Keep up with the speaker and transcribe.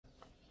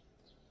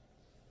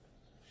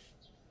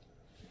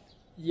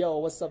Yo,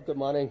 what's up? Good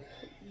morning.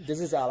 This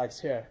is Alex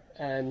here,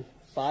 and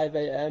 5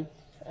 a.m.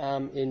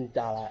 I'm in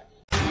Đà Lạt.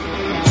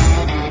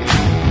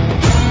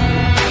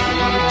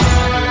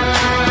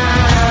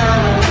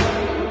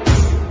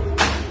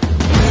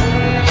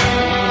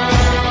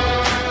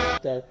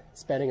 After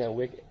spending a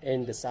week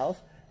in the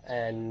south,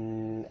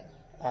 and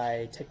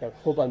I take a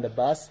hop on the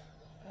bus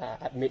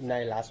at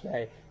midnight last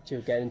night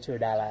to get into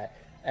Đà Lạt.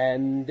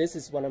 And this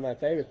is one of my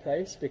favorite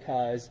places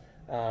because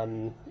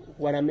when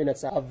I'm in the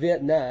south of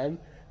Vietnam,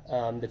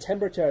 the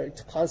temperature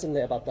is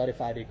constantly about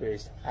 35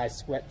 degrees. I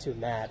sweat to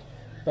mad.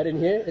 But in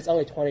here, it's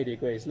only 20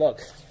 degrees. Look,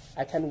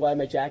 I can wear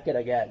my jacket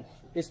again.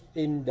 It's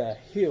in the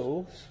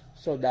hills,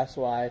 so that's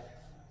why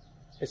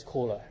it's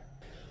cooler.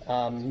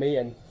 Me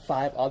and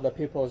 5 other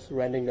people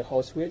renting the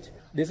whole suite.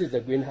 This is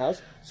the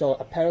greenhouse. So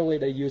apparently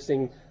they're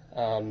using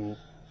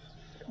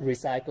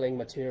recycling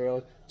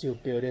material to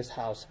build this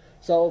house.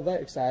 So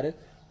very excited.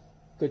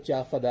 Good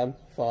job for them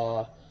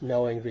for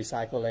knowing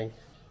recycling.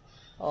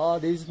 All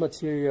these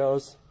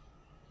materials,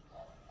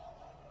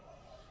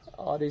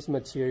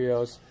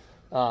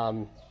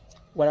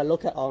 when I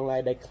look at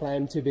online, they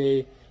claim to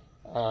be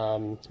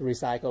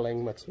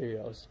recycling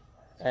materials.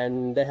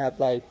 And they have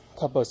like a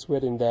couple of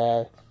suites in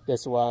there,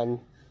 this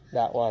one,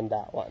 that one,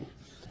 that one.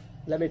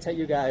 Let me take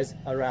you guys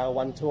around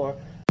one tour.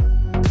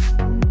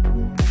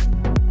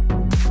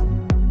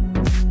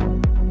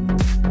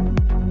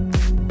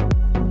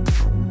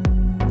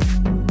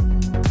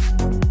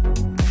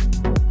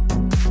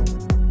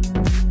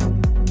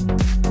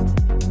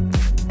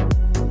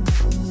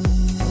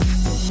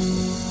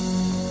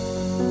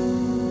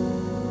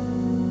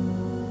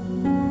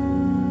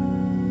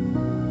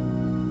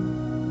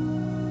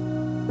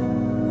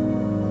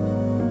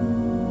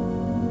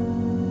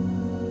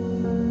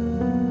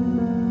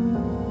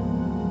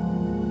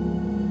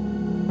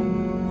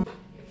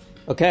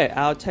 Okay,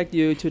 I'll take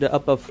you to the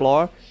upper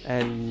floor,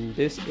 and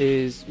this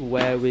is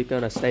where we're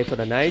gonna stay for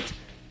the night.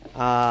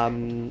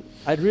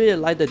 I really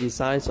like the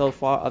design so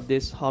far of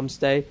this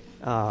homestay.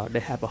 They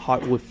have a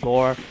hardwood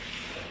floor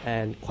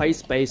and quite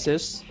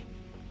spacious.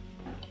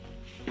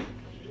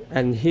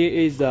 And here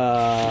is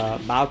the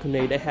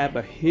balcony. They have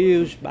a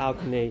huge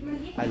balcony.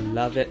 I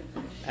love it.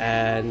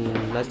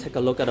 And let's take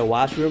a look at the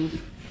washroom.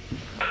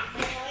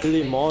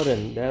 Really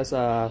modern. There's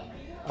a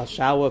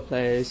shower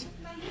place.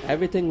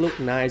 Everything looks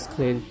nice,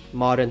 clean,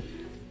 modern.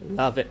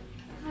 Love it.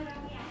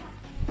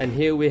 And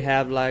here we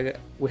have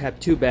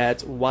 2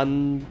 beds,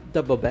 1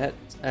 double bed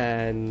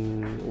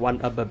and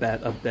 1 upper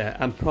bed up there.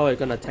 I'm probably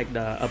gonna take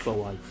the upper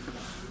one.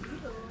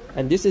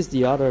 And this is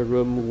the other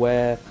room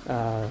where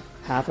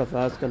half of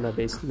us gonna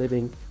be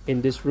living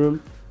in this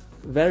room.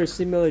 Very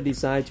similar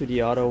design to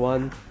the other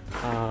one.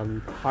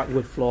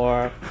 Hardwood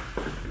floor,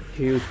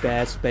 huge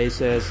bed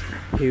spaces,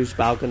 huge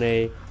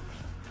balcony.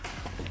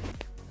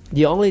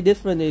 The only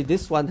difference is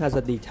this one has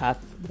a detached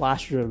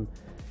washroom.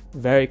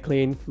 Very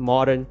clean,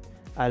 modern.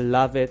 I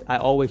love it. I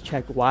always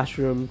check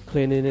washroom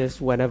cleanliness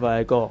whenever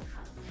I go.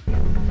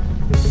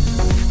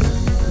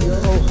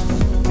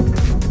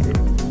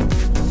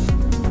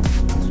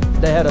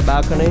 They had a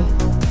balcony,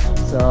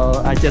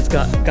 so I just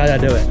gotta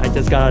do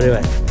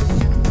it.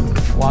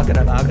 Walk in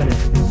the balcony.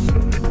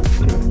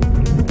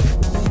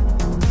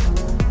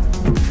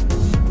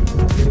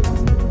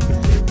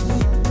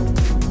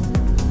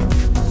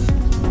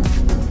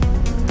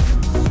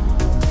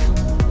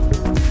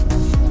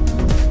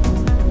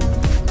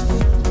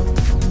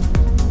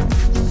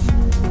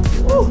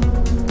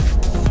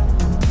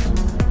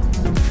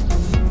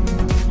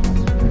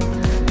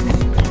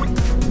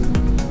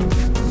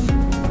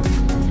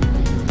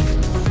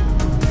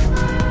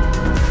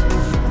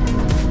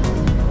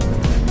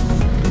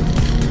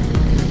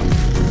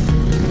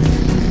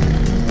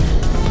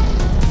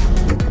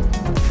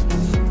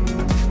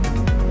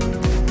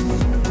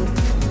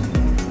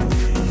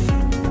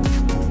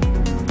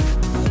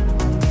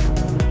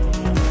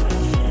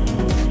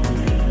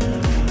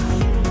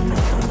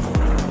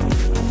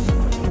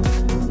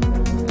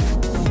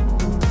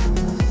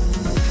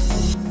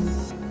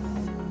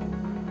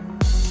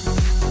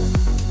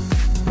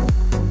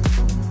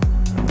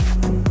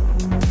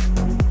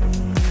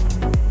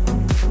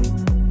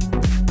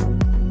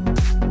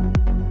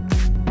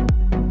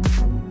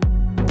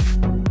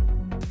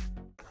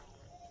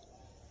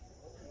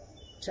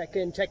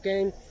 Check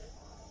in.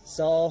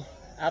 So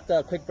after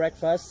a quick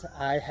breakfast,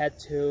 I head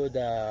to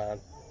the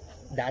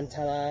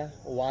Dantala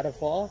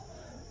Waterfall,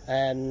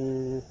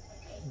 and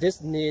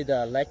this near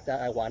the lake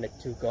that I wanted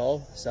to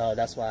go, so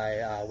that's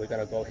why we're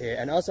gonna go here.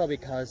 And also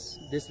because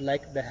this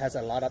lake that has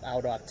a lot of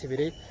outdoor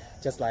activity,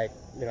 just like,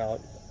 you know,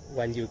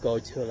 when you go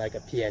to like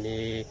a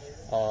P&E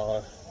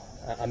or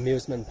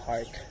amusement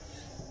park.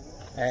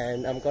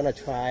 And I'm gonna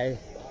try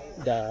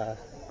the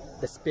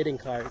spinning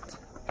cart.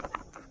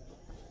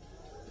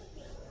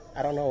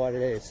 I don't know what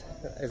it is.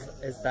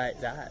 It's like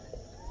that.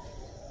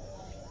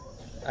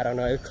 I don't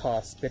know if it's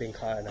called spinning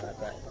car or not,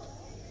 but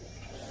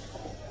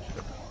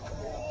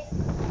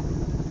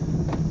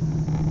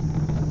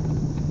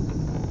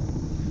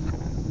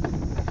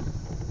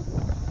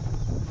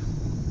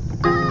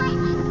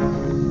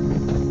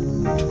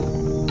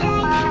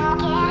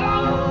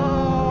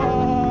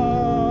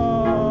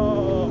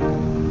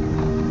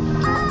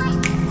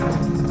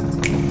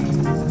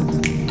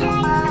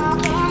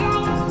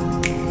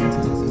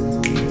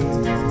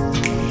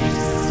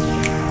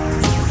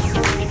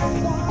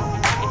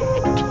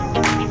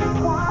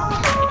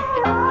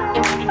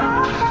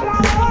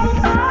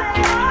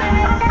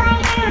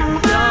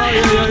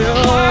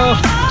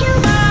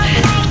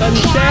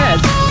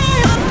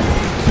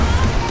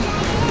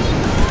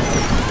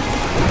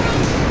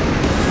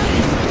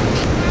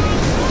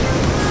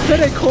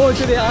cool,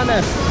 to be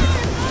honest.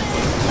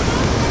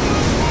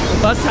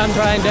 First time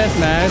trying this,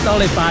 man. It's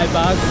only $5,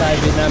 but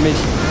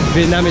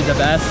Vietnam is the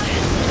best.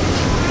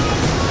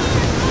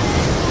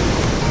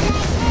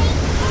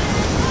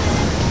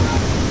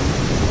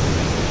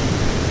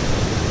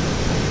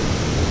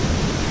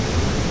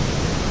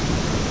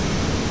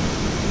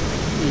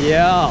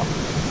 Yeah.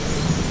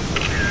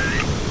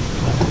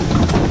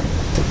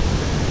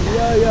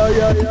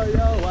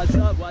 Yo, what's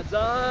up, what's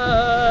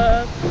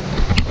up?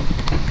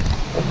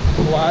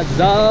 What's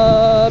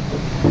up?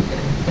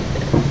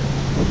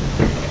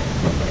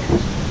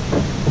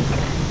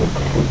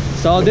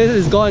 So this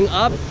is going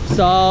up,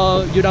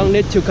 so you don't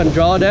need to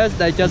control this.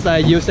 They just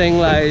using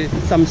like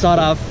some sort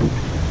of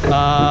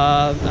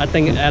I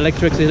think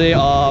electricity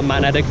or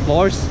magnetic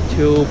force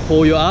to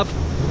pull you up,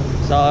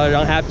 so you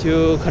don't have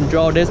to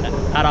control this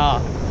at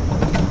all.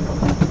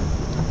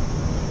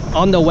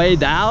 On the way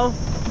down,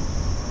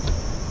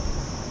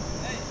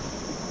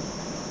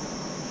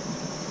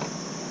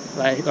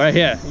 like right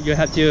here, you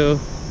have to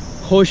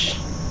push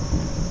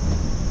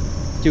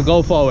to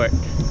go forward.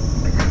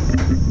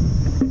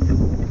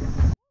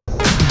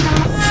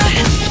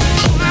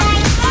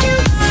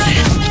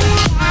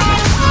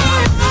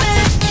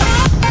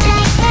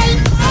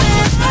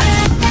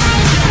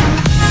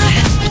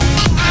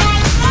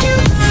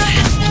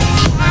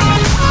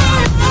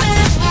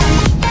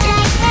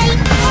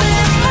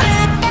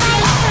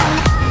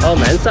 Oh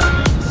man,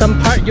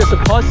 some part you're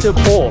supposed to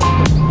pull.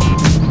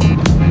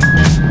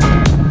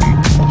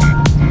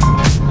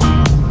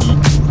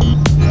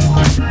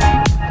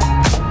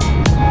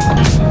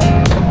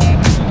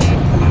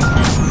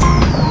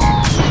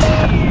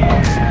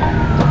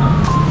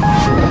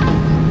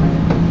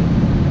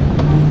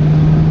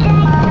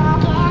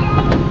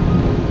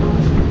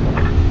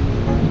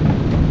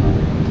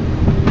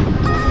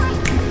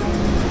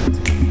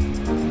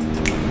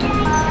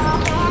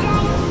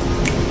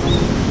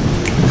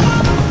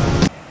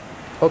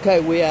 Okay,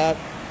 we are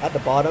at the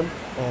bottom,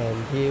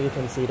 and here you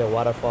can see the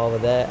waterfall over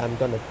there. I'm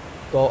gonna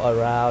go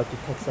around to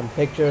take some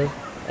pictures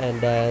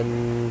and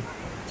then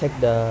take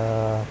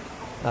the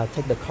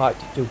cart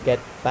to get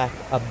back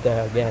up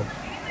there again.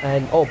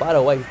 And oh, by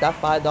the way, that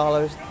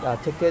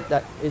 $5 ticket,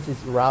 that is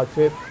round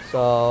trip,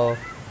 so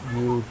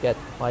you get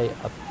quite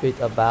a bit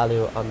of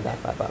value on that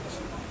 $5.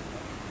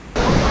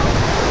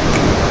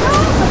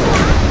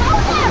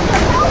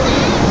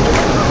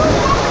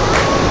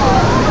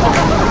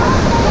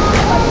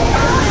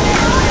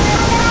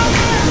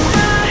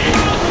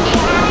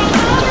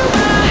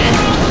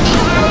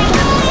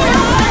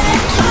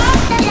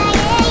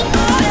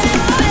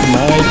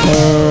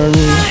 Turn.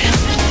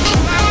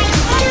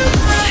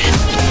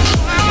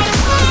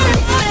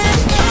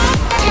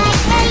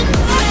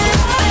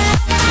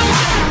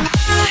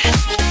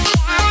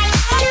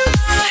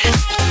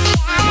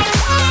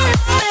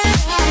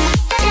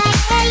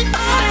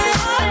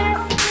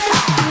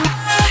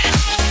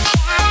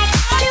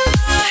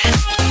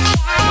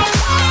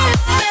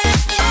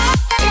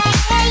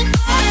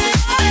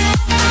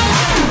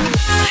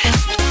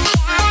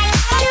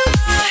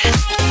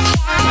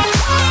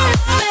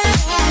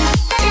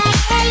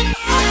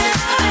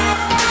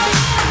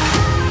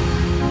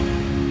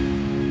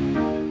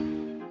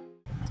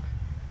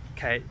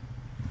 Okay,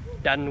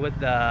 done with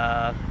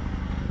the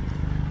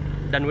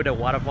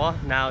waterfall.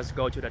 Now let's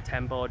go to the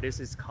temple. This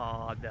is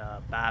called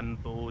the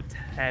bamboo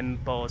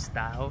temple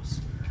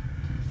styles.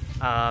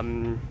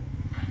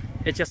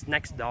 It's just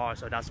next door,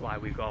 so that's why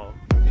we go.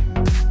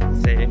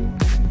 See,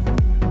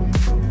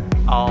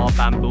 all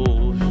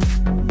bamboos.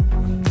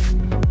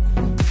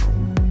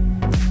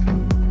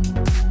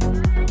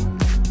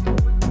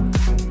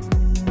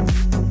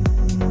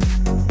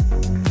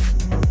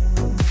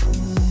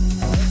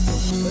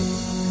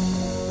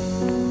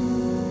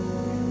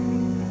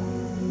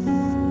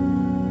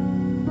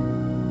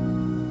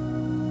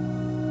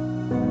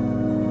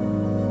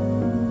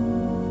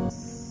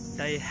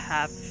 They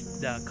have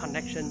the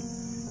connection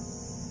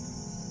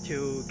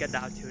to get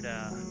down to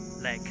the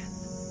lake,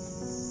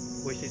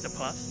 which is a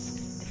plus.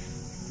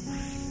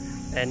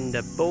 And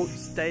the boat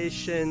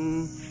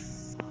station,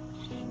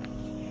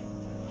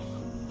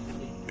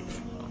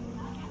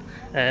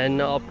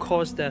 and of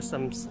course there's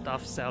some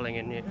stuff selling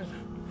in here.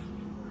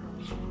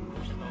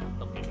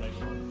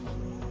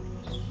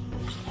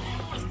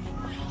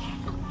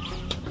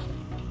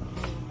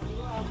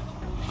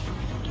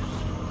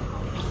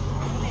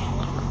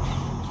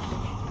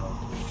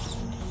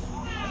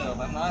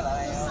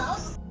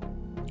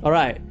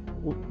 Alright,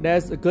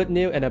 there's a good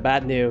news and a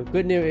bad news.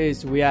 Good news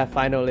is we are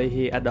finally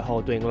here at the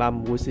Hồ Tuyền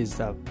Lâm, which is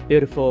a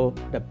beautiful,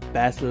 the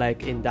best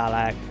lake in Đà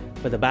Lạt.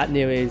 But the bad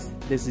news is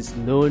this is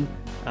noon,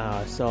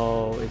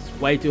 so it's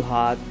way too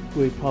hot.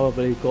 We're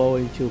probably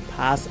going to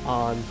pass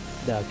on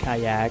the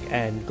kayak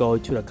and go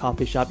to the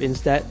coffee shop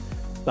instead.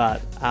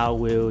 But I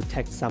will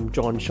take some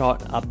drone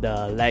shot of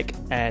the lake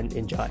and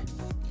enjoy.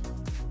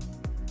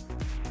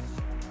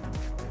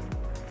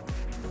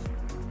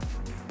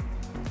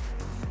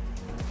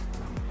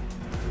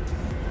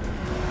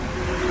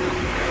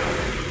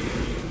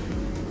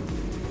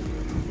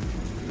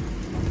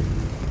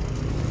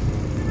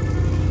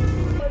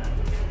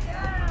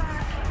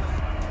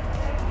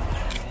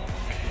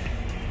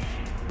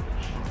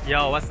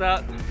 Yo, what's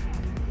up?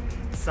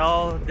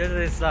 So this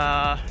is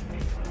Đà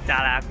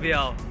Lạt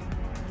view.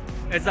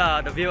 It's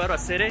the view of the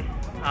city.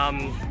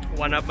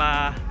 One of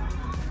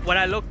when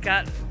I look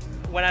at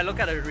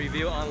a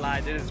review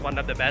online, this is one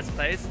of the best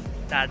places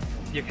that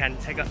you can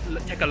take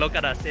a look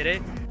at the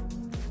city.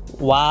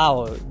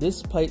 Wow,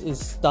 this place is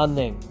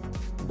stunning.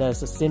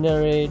 There's a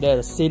scenery, there's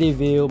a city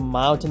view,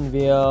 mountain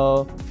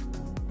view.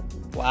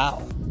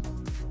 Wow.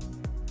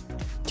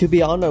 To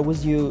be honest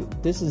with you,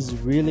 this is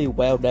really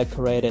well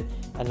decorated,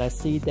 and I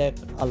see that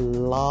a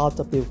lot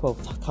of people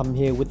come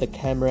here with the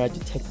camera to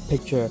take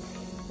picture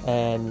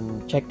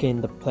and check in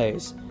the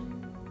place.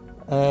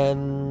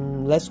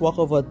 And let's walk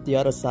over the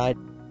other side.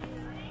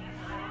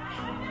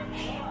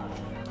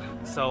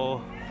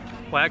 So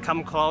when I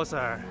come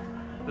closer,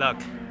 look,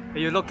 if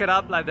you look it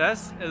up like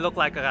this, it looks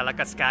like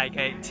a sky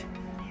gate.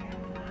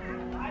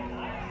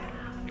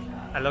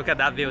 And look at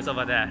that views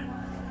over there.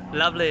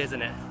 Lovely,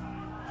 isn't it?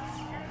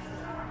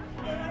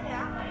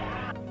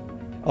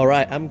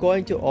 Alright, I'm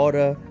going to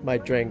order my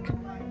drink.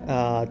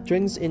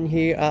 Drinks in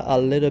here are a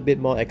little bit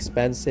more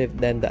expensive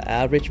than the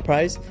average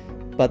price,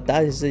 but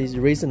that is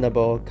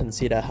reasonable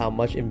consider how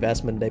much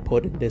investment they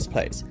put in this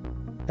place.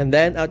 And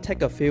then I'll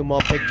take a few more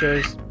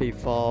pictures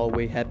before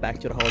we head back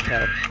to the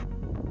hotel.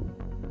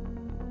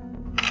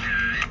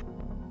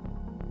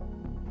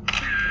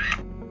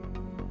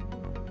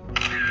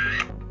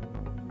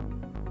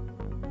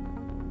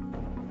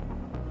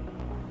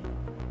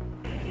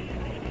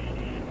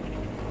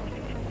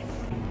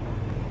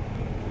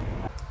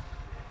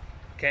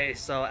 Okay,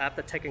 so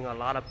after taking a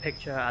lot of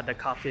pictures at the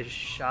coffee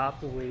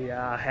shop, we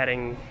are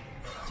heading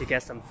to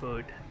get some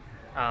food.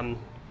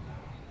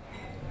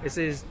 This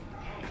is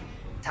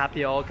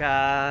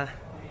tapioca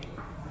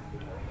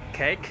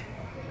cake.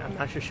 I'm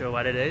not sure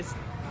what it is.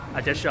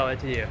 I'll just show it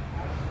to you.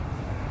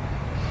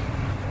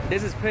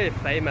 This is pretty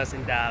famous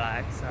in Đà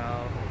Lạt,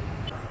 so...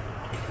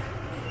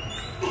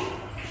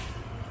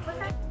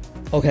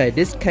 Okay,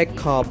 this cake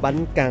called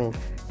bánh căn.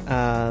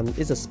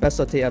 It's a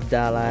specialty of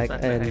Đà Lạt,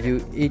 and you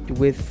eat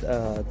with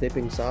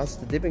dipping sauce.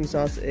 The dipping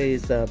sauce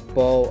is a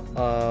bowl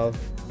of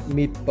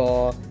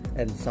meatball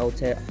and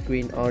sauteed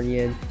green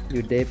onion.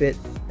 You dip it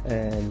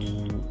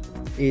and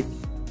eat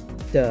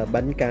the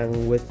bánh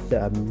căn with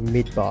the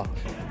meatball.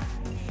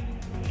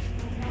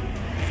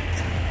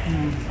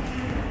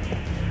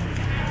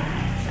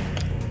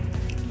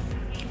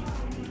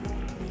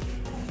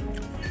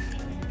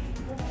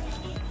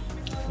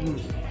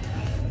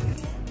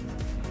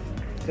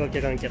 Con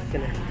cho con chụp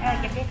cái này.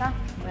 Chụp đi con.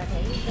 Rồi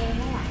thì kêu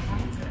nó lại con.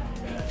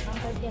 Con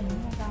coi chừng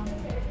nha con.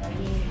 Tại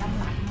vì đông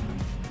lạnh.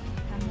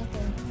 Con nó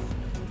kêu.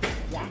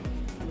 Dạ.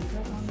 Vậy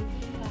thôi con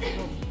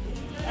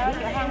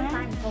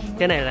đi.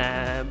 Cái này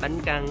là bánh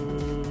căn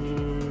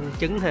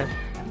trứng ha.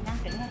 Bánh căn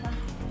trứng hả con?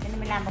 Cho nên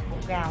mình làm một củ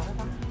gạo đó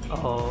con.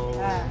 Ồ.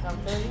 Gạo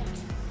tươi.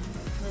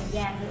 Người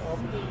già người ốm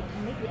gì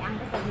không biết gì ăn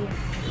rất là nhiều.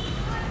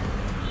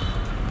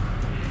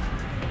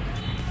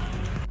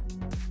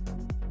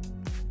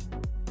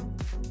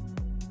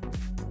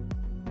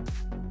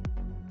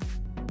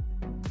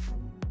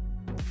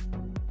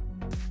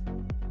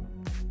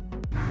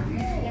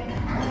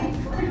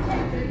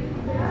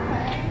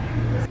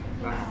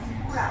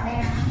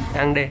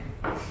 Ăn đi.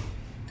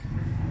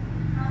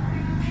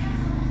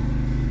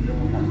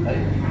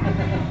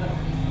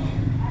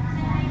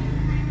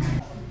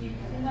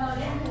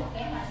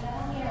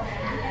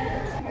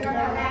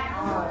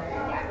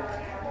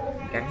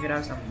 Cắn cái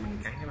đó xong mình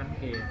cắn cái bánh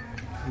kia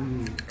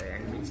để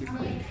ăn miếng xíu.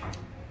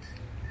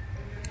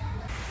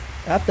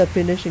 After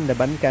finishing the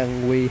bánh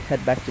căn, we head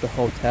back to the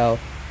hotel,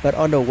 but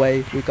on the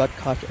way we got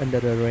caught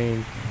under the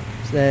rain.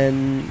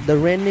 And the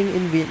raining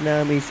in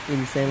Vietnam is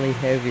insanely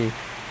heavy.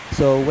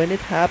 So when it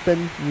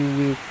happens, you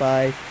will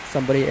find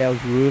somebody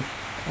else's roof,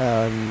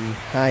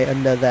 hide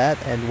under that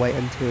and wait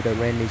until the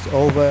rain is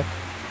over.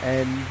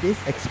 And this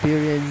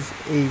experience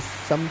is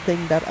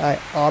something that I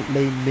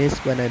oddly miss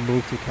when I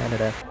moved to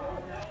Canada.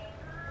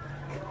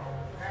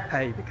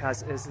 Hey,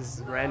 because it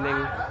is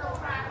raining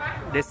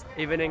this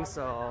evening,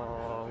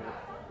 so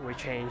we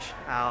changed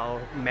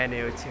our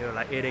menu to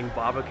like eating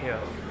barbecue.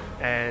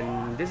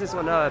 And this is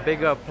one of the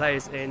bigger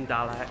place in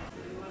Đà Lạt.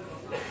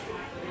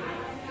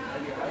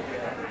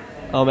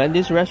 Oh man,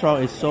 this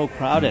restaurant is so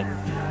crowded,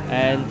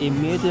 and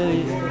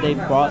immediately they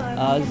brought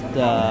us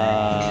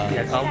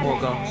the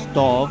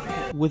stove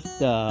with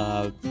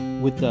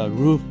the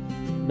roof,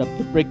 the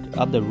brick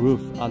of the roof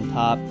on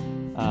top.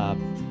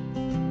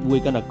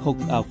 We're gonna cook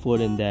our food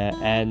in there,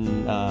 and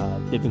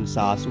dipping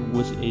sauce,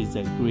 which is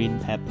a green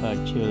pepper,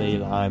 chili,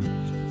 lime.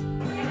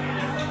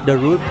 The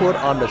root put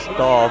on the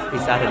stove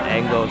is at an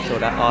angle so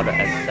that all the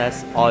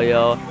excess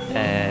oil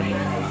and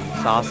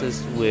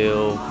sauces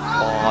will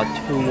fall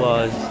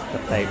towards the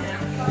plate.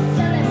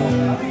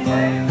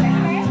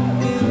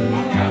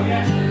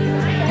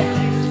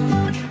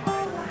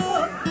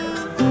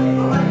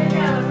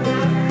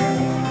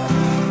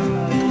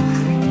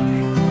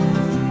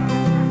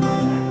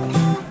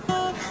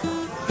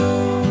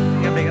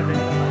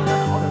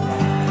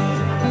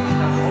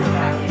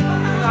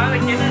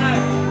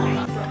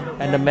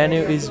 And the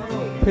menu is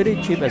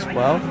pretty cheap as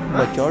well.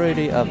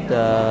 Majority of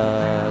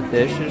the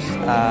dishes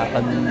are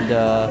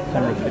under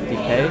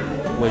 150k,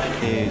 which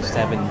is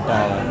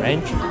 $7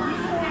 range.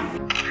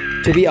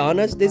 To be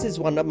honest, this is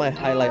one of my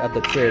highlight of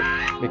the trip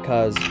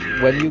because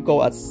when you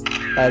go as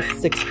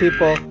 6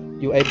 people,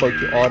 you're able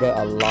to order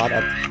a lot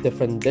of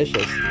different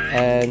dishes,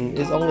 and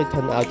it's only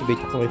turned out to be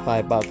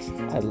 25 bucks.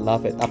 I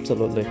love it,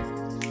 absolutely.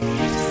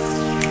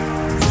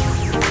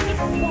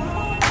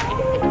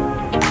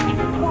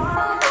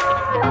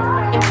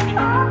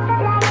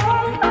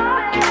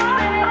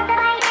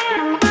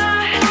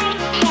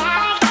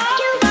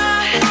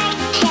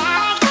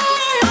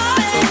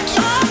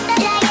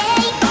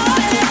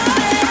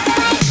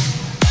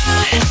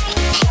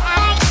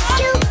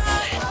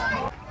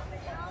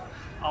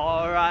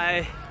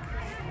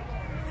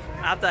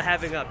 After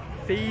having a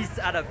feast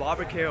at a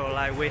barbecue,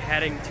 like we're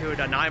heading to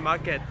the night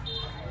market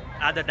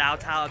at the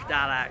downtown of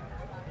Đà Lạt,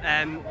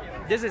 and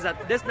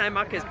this night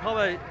market is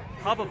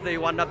probably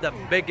one of the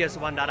biggest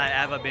one that I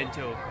ever been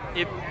to,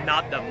 if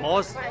not the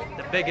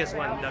biggest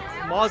one, the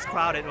most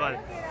crowded one.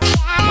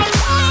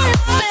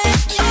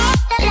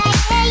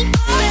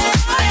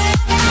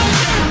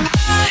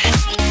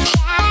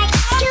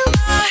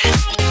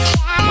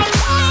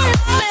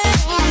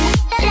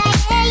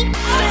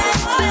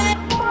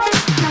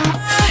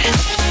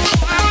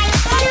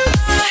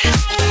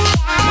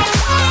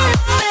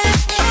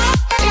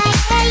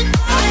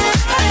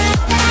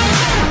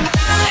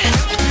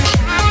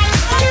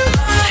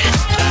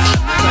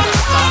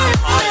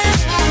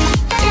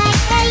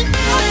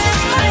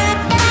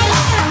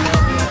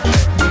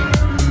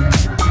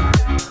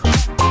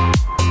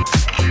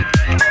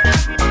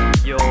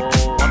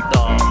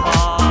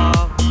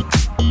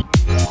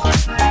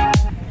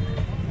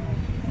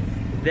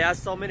 There are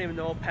so many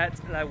no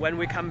pets. Like when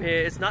we come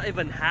here, it's not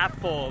even half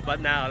full. But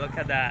now look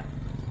at that.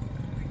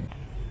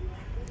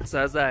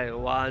 So it's like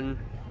 1,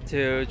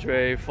 2,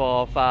 3,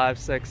 4, 5,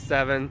 6,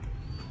 7,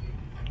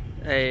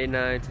 8,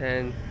 9,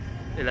 10,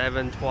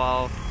 11,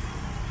 12.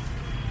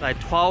 Like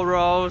 12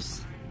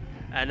 rows,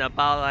 and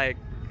about like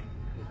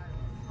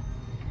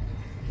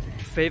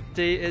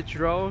 50 each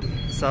row.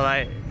 So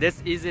like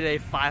this easily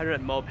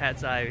 500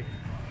 mopeds like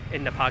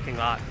in the parking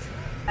lot.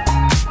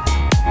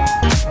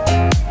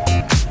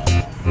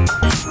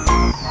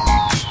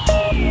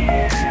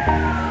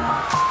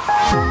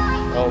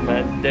 Oh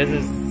man, this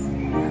is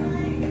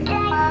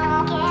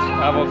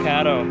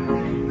avocado,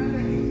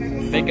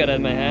 bigger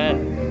than my hand.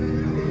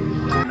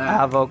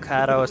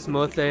 Avocado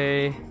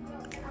smoothie.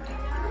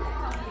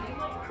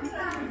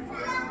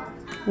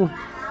 Ooh.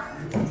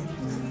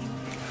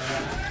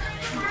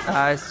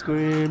 Ice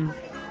cream.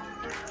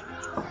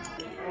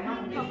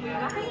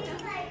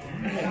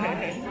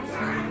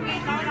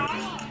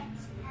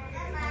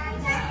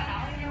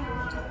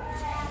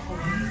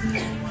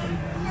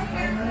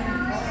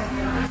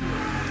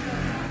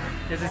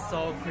 This is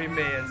so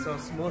creamy and so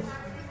smooth.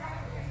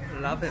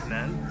 Love it,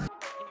 man.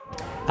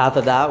 After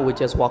that, we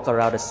just walk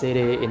around the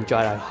city, enjoy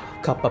a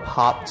cup of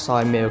hot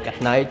soy milk at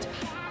night,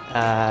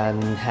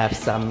 and have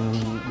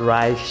some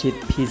rice sheet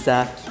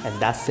pizza, and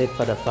that's it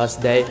for the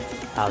first day.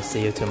 I'll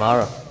see you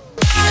tomorrow.